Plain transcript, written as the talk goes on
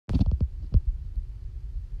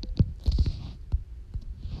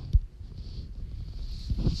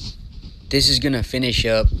This is going to finish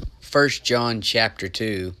up 1 John chapter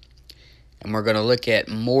 2, and we're going to look at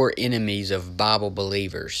more enemies of Bible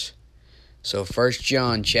believers. So 1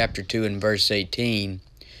 John chapter 2 and verse 18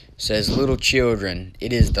 says, "Little children,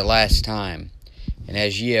 it is the last time, and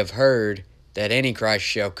as ye have heard that Antichrist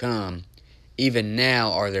shall come, even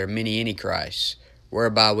now are there many Antichrists,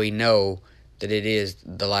 whereby we know that it is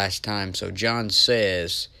the last time." So John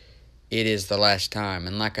says it is the last time.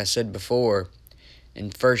 And like I said before, in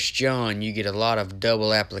 1 John, you get a lot of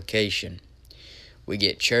double application. We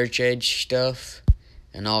get church age stuff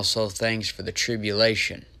and also things for the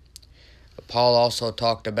tribulation. Paul also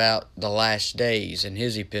talked about the last days in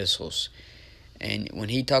his epistles. And when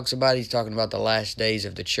he talks about it, he's talking about the last days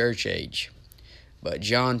of the church age. But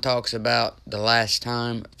John talks about the last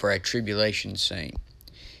time for a tribulation saint.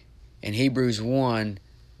 In Hebrews 1,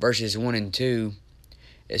 verses 1 and 2,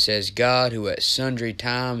 it says, "God, who at sundry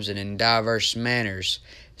times and in divers manners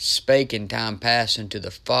spake in time past unto the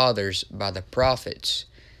fathers by the prophets."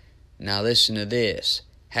 Now listen to this.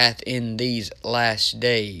 "Hath in these last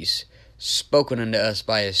days spoken unto us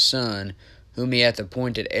by his Son, whom he hath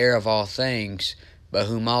appointed heir of all things, by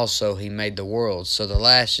whom also he made the world." So the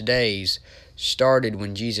last days started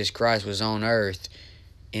when Jesus Christ was on earth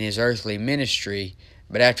in his earthly ministry,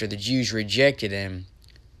 but after the Jews rejected him,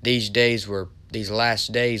 these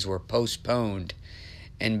last days were postponed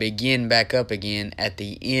and begin back up again at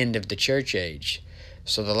the end of the church age.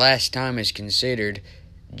 So the last time is considered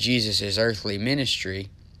Jesus' earthly ministry.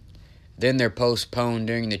 Then they're postponed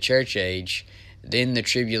during the church age. Then the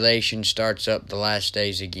tribulation starts up the last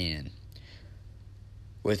days again,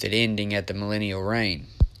 with it ending at the millennial reign.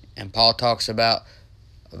 And Paul talks about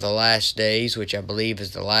the last days, which I believe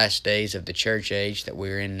is the last days of the church age that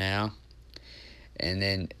we're in now. And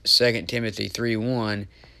then 2 Timothy 3:1,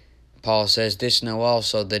 Paul says, "This know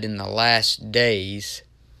also, that in the last days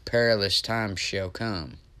perilous times shall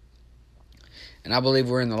come." And I believe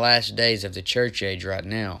we're in the last days of the church age right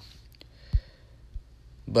now.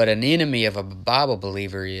 But an enemy of a Bible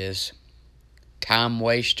believer is time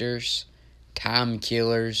wasters, time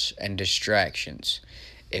killers, and distractions.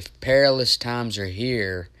 If perilous times are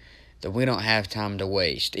here, then we don't have time to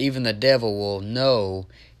waste. Even the devil will know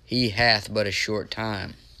he hath but a short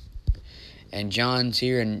time. And John's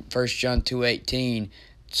here in 1 John 2:18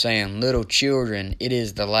 saying, "Little children, it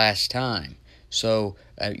is the last time." So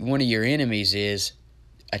one of your enemies is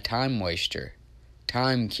a time waster,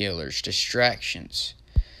 time killers, distractions.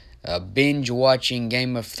 Binge watching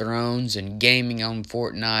Game of Thrones and gaming on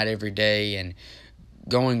Fortnite every day and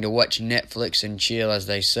going to watch Netflix and chill, as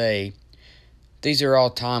they say. These are all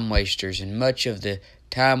time wasters, and much of the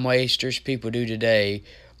time wasters people do today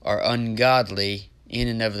are ungodly in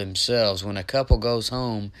and of themselves. When a couple goes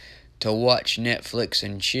home to watch Netflix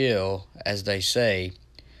and chill, as they say,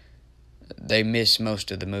 they miss most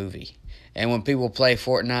of the movie. And when people play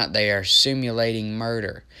Fortnite, they are simulating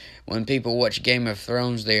murder. When people watch Game of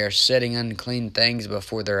Thrones, they are setting unclean things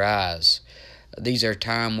before their eyes. These are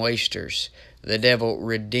time wasters. The devil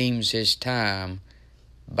redeems his time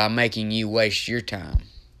by making you waste your time.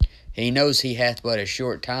 He knows he hath but a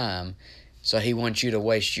short time, so he wants you to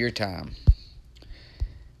waste your time.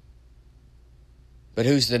 But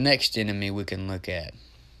who's the next enemy we can look at?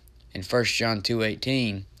 In 1 John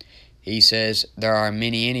 2:18, he says, "There are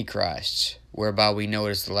many Antichrists, whereby we know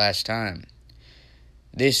it is the last time."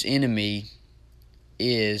 This enemy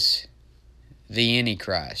is the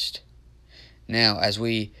Antichrist. Now, as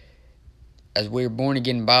we're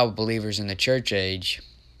born-again Bible believers in the church age,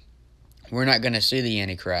 we're not going to see the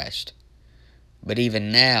Antichrist. But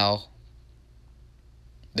even now,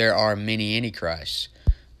 there are many Antichrists.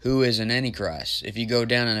 Who is an Antichrist? If you go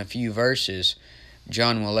down in a few verses,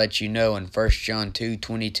 John will let you know in 1 John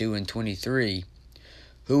 2:22 and 23,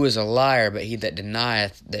 "Who is a liar but he that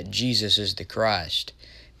denieth that Jesus is the Christ?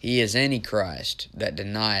 He is Antichrist, that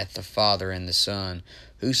denieth the Father and the Son.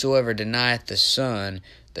 Whosoever denieth the Son,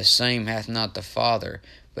 the same hath not the Father,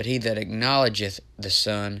 but he that acknowledgeth the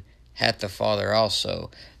Son hath the Father also."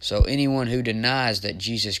 So anyone who denies that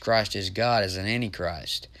Jesus Christ is God is an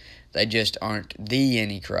Antichrist. They just aren't the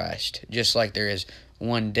Antichrist. Just like there is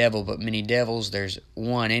one devil but many devils, there's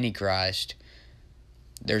one Antichrist.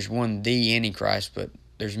 There's one the Antichrist, but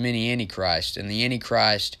there's many Antichrists. And the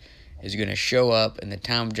Antichrist is going to show up in the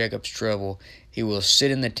time of Jacob's trouble. He will sit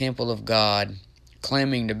in the temple of God,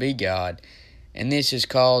 claiming to be God. And this is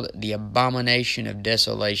called the abomination of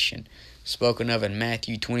desolation, spoken of in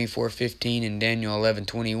Matthew 24:15 and Daniel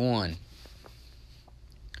 11:21.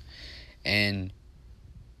 And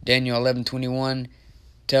Daniel 11:21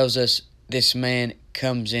 tells us this man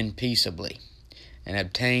comes in peaceably and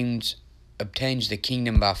obtains obtains the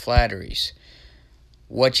kingdom by flatteries.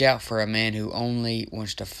 Watch out for a man who only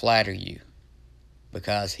wants to flatter you,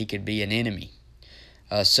 because he could be an enemy.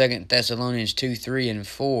 2 Thessalonians 2, 3, and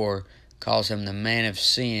 4 calls him the man of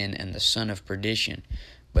sin and the son of perdition.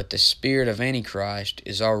 But the spirit of Antichrist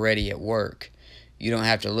is already at work. You don't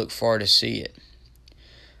have to look far to see it.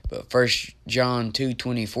 But 1 John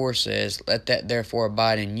 2:24 says, Let that therefore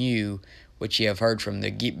abide in you, which ye have heard from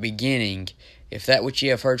the beginning. If that which ye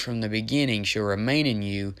have heard from the beginning shall remain in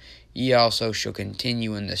you, ye also shall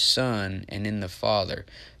continue in the Son and in the Father.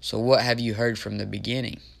 So what have you heard from the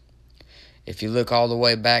beginning? If you look all the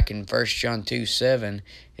way back in 1 John 2:7,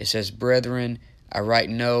 it says, Brethren, I write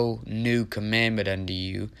no new commandment unto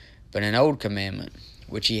you, but an old commandment,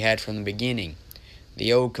 which ye had from the beginning.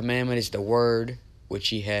 The old commandment is the word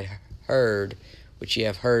which ye had heard, which ye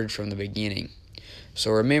have heard from the beginning.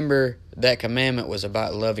 So remember, that commandment was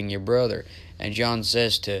about loving your brother. And John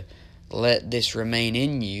says to let this remain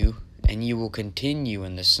in you, and you will continue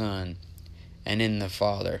in the Son and in the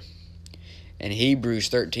Father. And Hebrews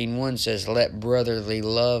 13:1 says, Let brotherly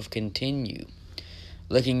love continue.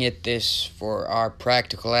 Looking at this for our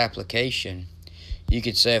practical application, you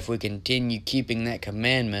could say if we continue keeping that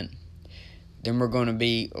commandment, then we're going to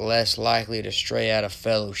be less likely to stray out of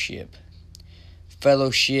fellowship.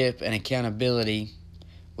 Fellowship and accountability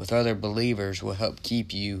with other believers will help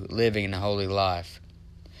keep you living a holy life.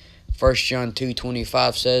 1 John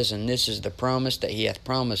 2:25 says, And this is the promise that he hath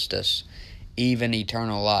promised us, even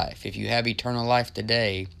eternal life. If you have eternal life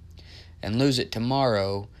today and lose it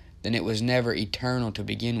tomorrow, then it was never eternal to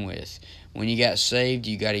begin with. When you got saved,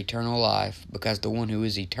 you got eternal life, because the one who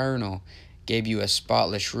is eternal gave you a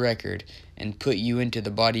spotless record and put you into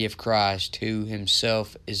the body of Christ, who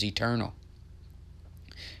himself is eternal.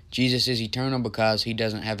 Jesus is eternal because he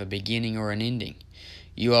doesn't have a beginning or an ending.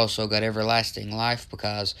 You also got everlasting life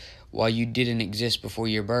because while you didn't exist before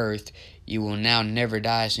your birth, you will now never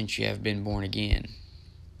die since you have been born again.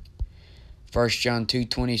 1 John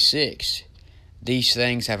 2:26, These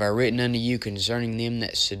things have I written unto you concerning them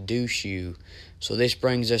that seduce you. So this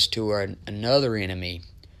brings us to another enemy,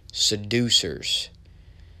 seducers.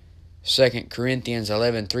 2 Corinthians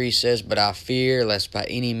 11:3 says, But I fear lest by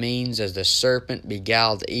any means, as the serpent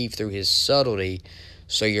beguiled Eve through his subtlety,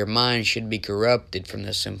 so your mind should be corrupted from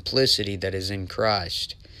the simplicity that is in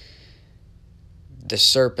Christ. The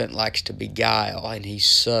serpent likes to beguile, and he's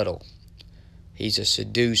subtle. He's a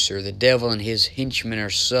seducer. The devil and his henchmen are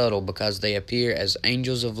subtle because they appear as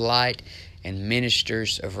angels of light and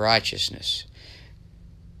ministers of righteousness.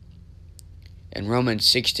 And Romans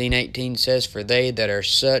 16:18 says, For they that are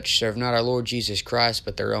such serve not our Lord Jesus Christ,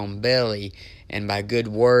 but their own belly, and by good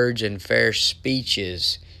words and fair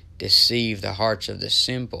speeches deceive the hearts of the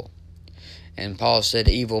simple. And Paul said,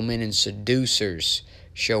 Evil men and seducers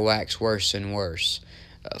shall wax worse and worse.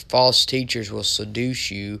 False teachers will seduce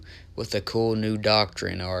you with a cool new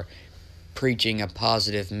doctrine or preaching a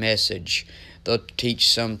positive message. They'll teach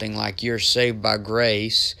something like you're saved by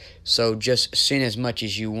grace, so just sin as much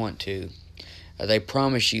as you want to. They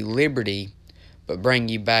promise you liberty, but bring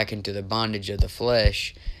you back into the bondage of the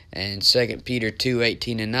flesh. And 2 Peter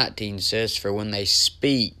 2:18 and 19 says, For when they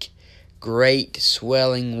speak great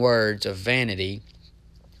swelling words of vanity,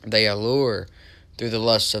 they allure through the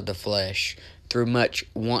lusts of the flesh, through much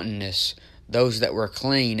wantonness. Those that were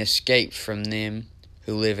clean escaped from them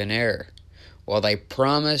who live in error. While they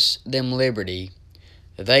promise them liberty,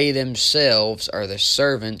 they themselves are the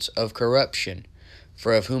servants of corruption.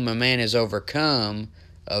 For of whom a man is overcome,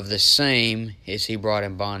 of the same is he brought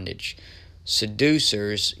in bondage.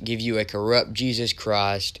 Seducers give you a corrupt Jesus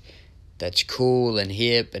Christ that's cool and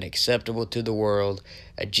hip and acceptable to the world,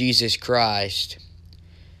 a Jesus Christ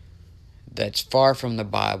that's far from the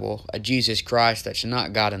Bible, a Jesus Christ that's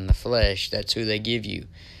not God in the flesh. That's who they give you.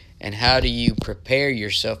 And how do you prepare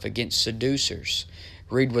yourself against seducers?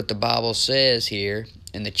 Read what the Bible says here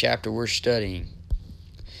in the chapter we're studying.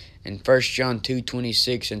 In 1 John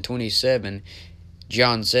 2:26 and 27,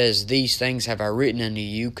 John says, These things have I written unto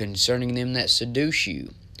you concerning them that seduce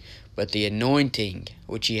you. But the anointing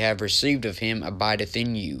which ye have received of him abideth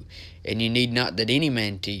in you, and ye need not that any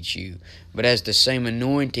man teach you. But as the same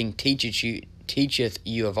anointing teacheth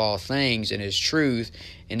you of all things, and is truth,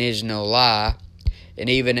 and is no lie, and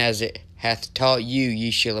even as it hath taught you,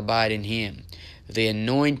 ye shall abide in him. The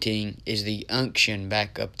anointing is the unction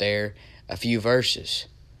back up there, a few verses.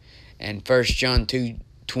 And 1 John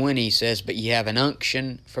 2:20 says, But ye have an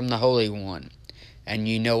unction from the Holy One, and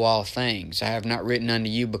ye know all things. I have not written unto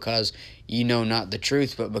you because ye know not the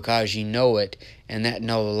truth, but because ye know it, and that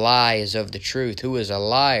no lie is of the truth. Who is a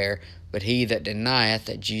liar but he that denieth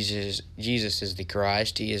that Jesus is the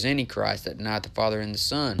Christ? He is any Christ that denieth the Father and the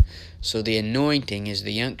Son. So the anointing is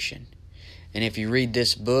the unction. And if you read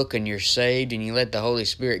this book and you're saved and you let the Holy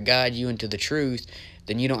Spirit guide you into the truth,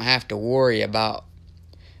 then you don't have to worry about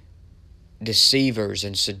deceivers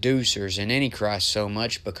and seducers and antichrist so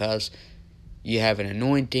much, because you have an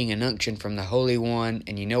anointing, an unction from the Holy One,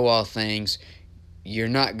 and you know all things. You're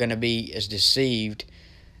not going to be as deceived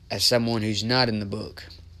as someone who's not in the book.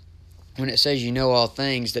 When it says you know all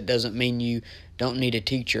things, that doesn't mean you don't need a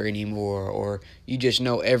teacher anymore, or you just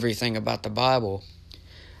know everything about the Bible.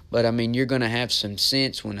 But I mean, you're going to have some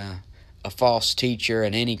sense when a false teacher,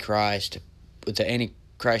 an antichrist, with the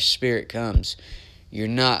antichrist spirit comes. You're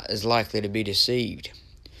not as likely to be deceived.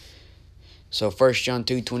 So 1 John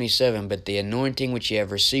 2:27, but the anointing which ye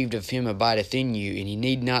have received of him abideth in you, and ye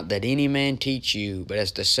need not that any man teach you, but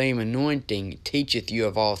as the same anointing teacheth you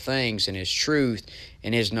of all things, and is truth,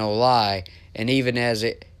 and is no lie, and even as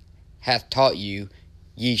it hath taught you,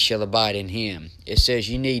 ye shall abide in him. It says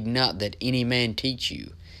you need not that any man teach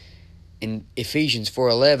you. In Ephesians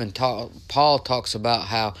 4:11, Paul talks about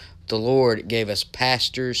how the Lord gave us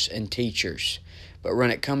pastors and teachers. But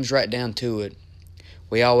when it comes right down to it,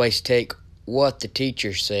 we always take what the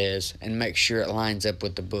teacher says and make sure it lines up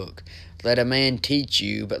with the book. Let a man teach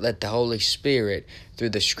you, but let the Holy Spirit, through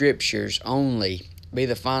the Scriptures only, be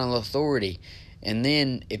the final authority. And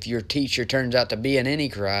then, if your teacher turns out to be an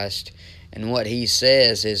antichrist, and what he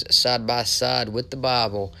says is side by side with the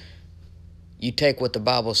Bible, you take what the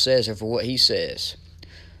Bible says or for what he says.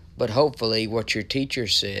 But hopefully what your teacher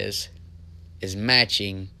says is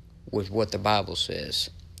matching with what the Bible says.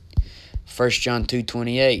 1 John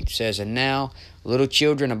 2:28 says, and now, little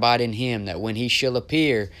children, abide in him, that when he shall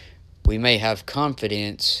appear, we may have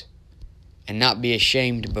confidence and not be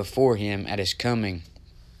ashamed before him at his coming.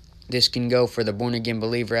 This can go for the born-again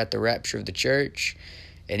believer at the rapture of the church,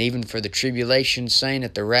 and even for the tribulation saint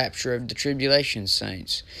at the rapture of the tribulation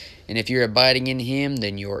saints. And if you're abiding in him,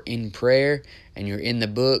 then you're in prayer, and you're in the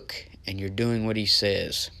book, and you're doing what he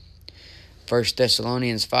says. 1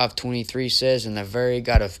 Thessalonians 5:23 says, and the very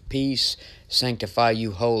God of peace sanctify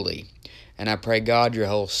you wholly. And I pray God your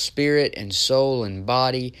whole spirit and soul and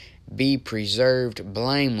body be preserved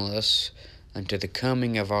blameless unto the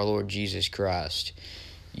coming of our Lord Jesus Christ.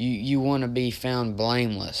 You want to be found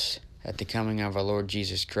blameless at the coming of our Lord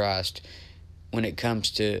Jesus Christ when it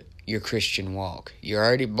comes to your Christian walk. You're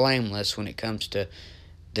already blameless when it comes to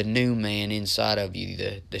the new man inside of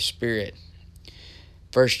you, the Spirit.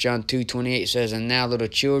 1 John 2:28 says, and now, little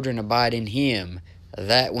children, abide in him,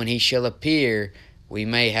 that when he shall appear, we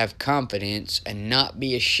may have confidence and not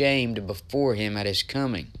be ashamed before him at his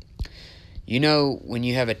coming. You know, when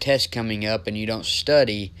you have a test coming up and you don't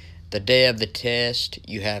study, the day of the test,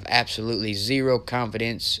 you have absolutely zero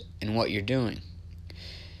confidence in what you're doing.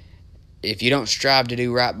 If you don't strive to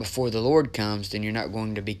do right before the Lord comes, then you're not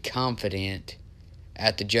going to be confident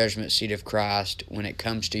at the judgment seat of Christ when it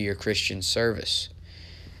comes to your Christian service.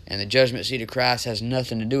 And the judgment seat of Christ has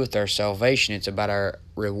nothing to do with our salvation. It's about our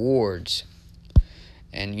rewards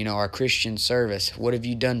and, our Christian service. What have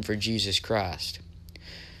you done for Jesus Christ?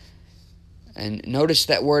 And notice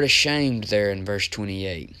that word ashamed there in verse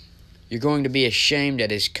 28. You're going to be ashamed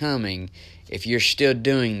at his coming if you're still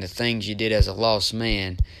doing the things you did as a lost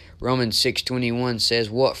man. Romans 6:21 says,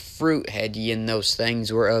 what fruit had ye in those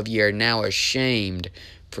things whereof ye are now ashamed?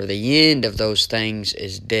 For the end of those things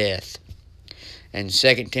is death. And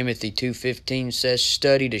 2 Timothy 2:15 says,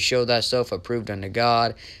 study to show thyself approved unto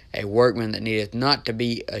God, a workman that needeth not to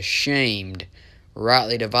be ashamed,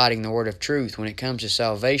 rightly dividing the word of truth. When it comes to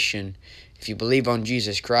salvation, if you believe on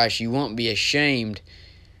Jesus Christ, you won't be ashamed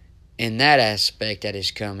in that aspect at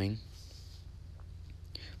his coming.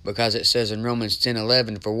 Because it says in Romans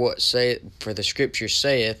 10:11, for the Scripture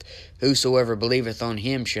saith, whosoever believeth on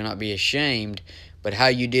him shall not be ashamed. But how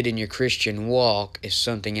you did in your Christian walk is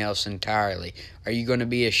something else entirely. Are you going to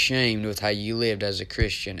be ashamed with how you lived as a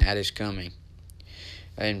Christian at his coming?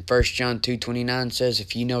 And 1 John 2:29 says,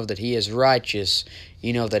 if you know that he is righteous,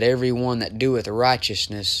 you know that every one that doeth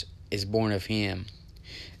righteousness is born of him.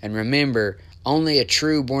 And remember, only a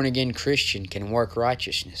true born-again Christian can work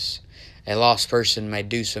righteousness. A lost person may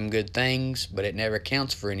do some good things, but it never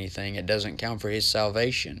counts for anything. It doesn't count for his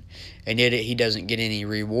salvation. And yet he doesn't get any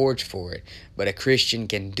rewards for it. But a Christian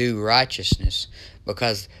can do righteousness,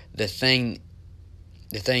 because the thing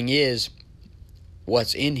is,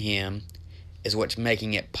 what's in him is what's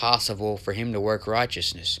making it possible for him to work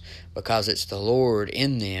righteousness. Because it's the Lord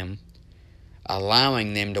in them,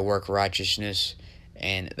 allowing them to work righteousness,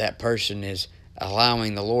 and that person is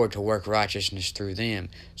allowing the Lord to work righteousness through them.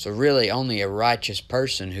 So really only a righteous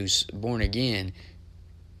person who's born again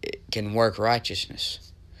can work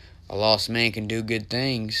righteousness. A lost man can do good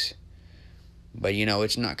things, but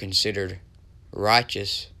it's not considered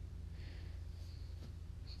righteous.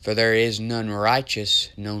 For there is none righteous,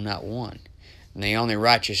 no, not one. And the only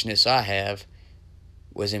righteousness I have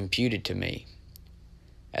was imputed to me.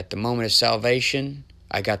 At the moment of salvation,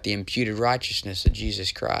 I got the imputed righteousness of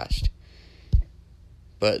Jesus Christ.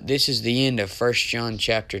 But this is the end of 1 John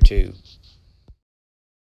chapter 2.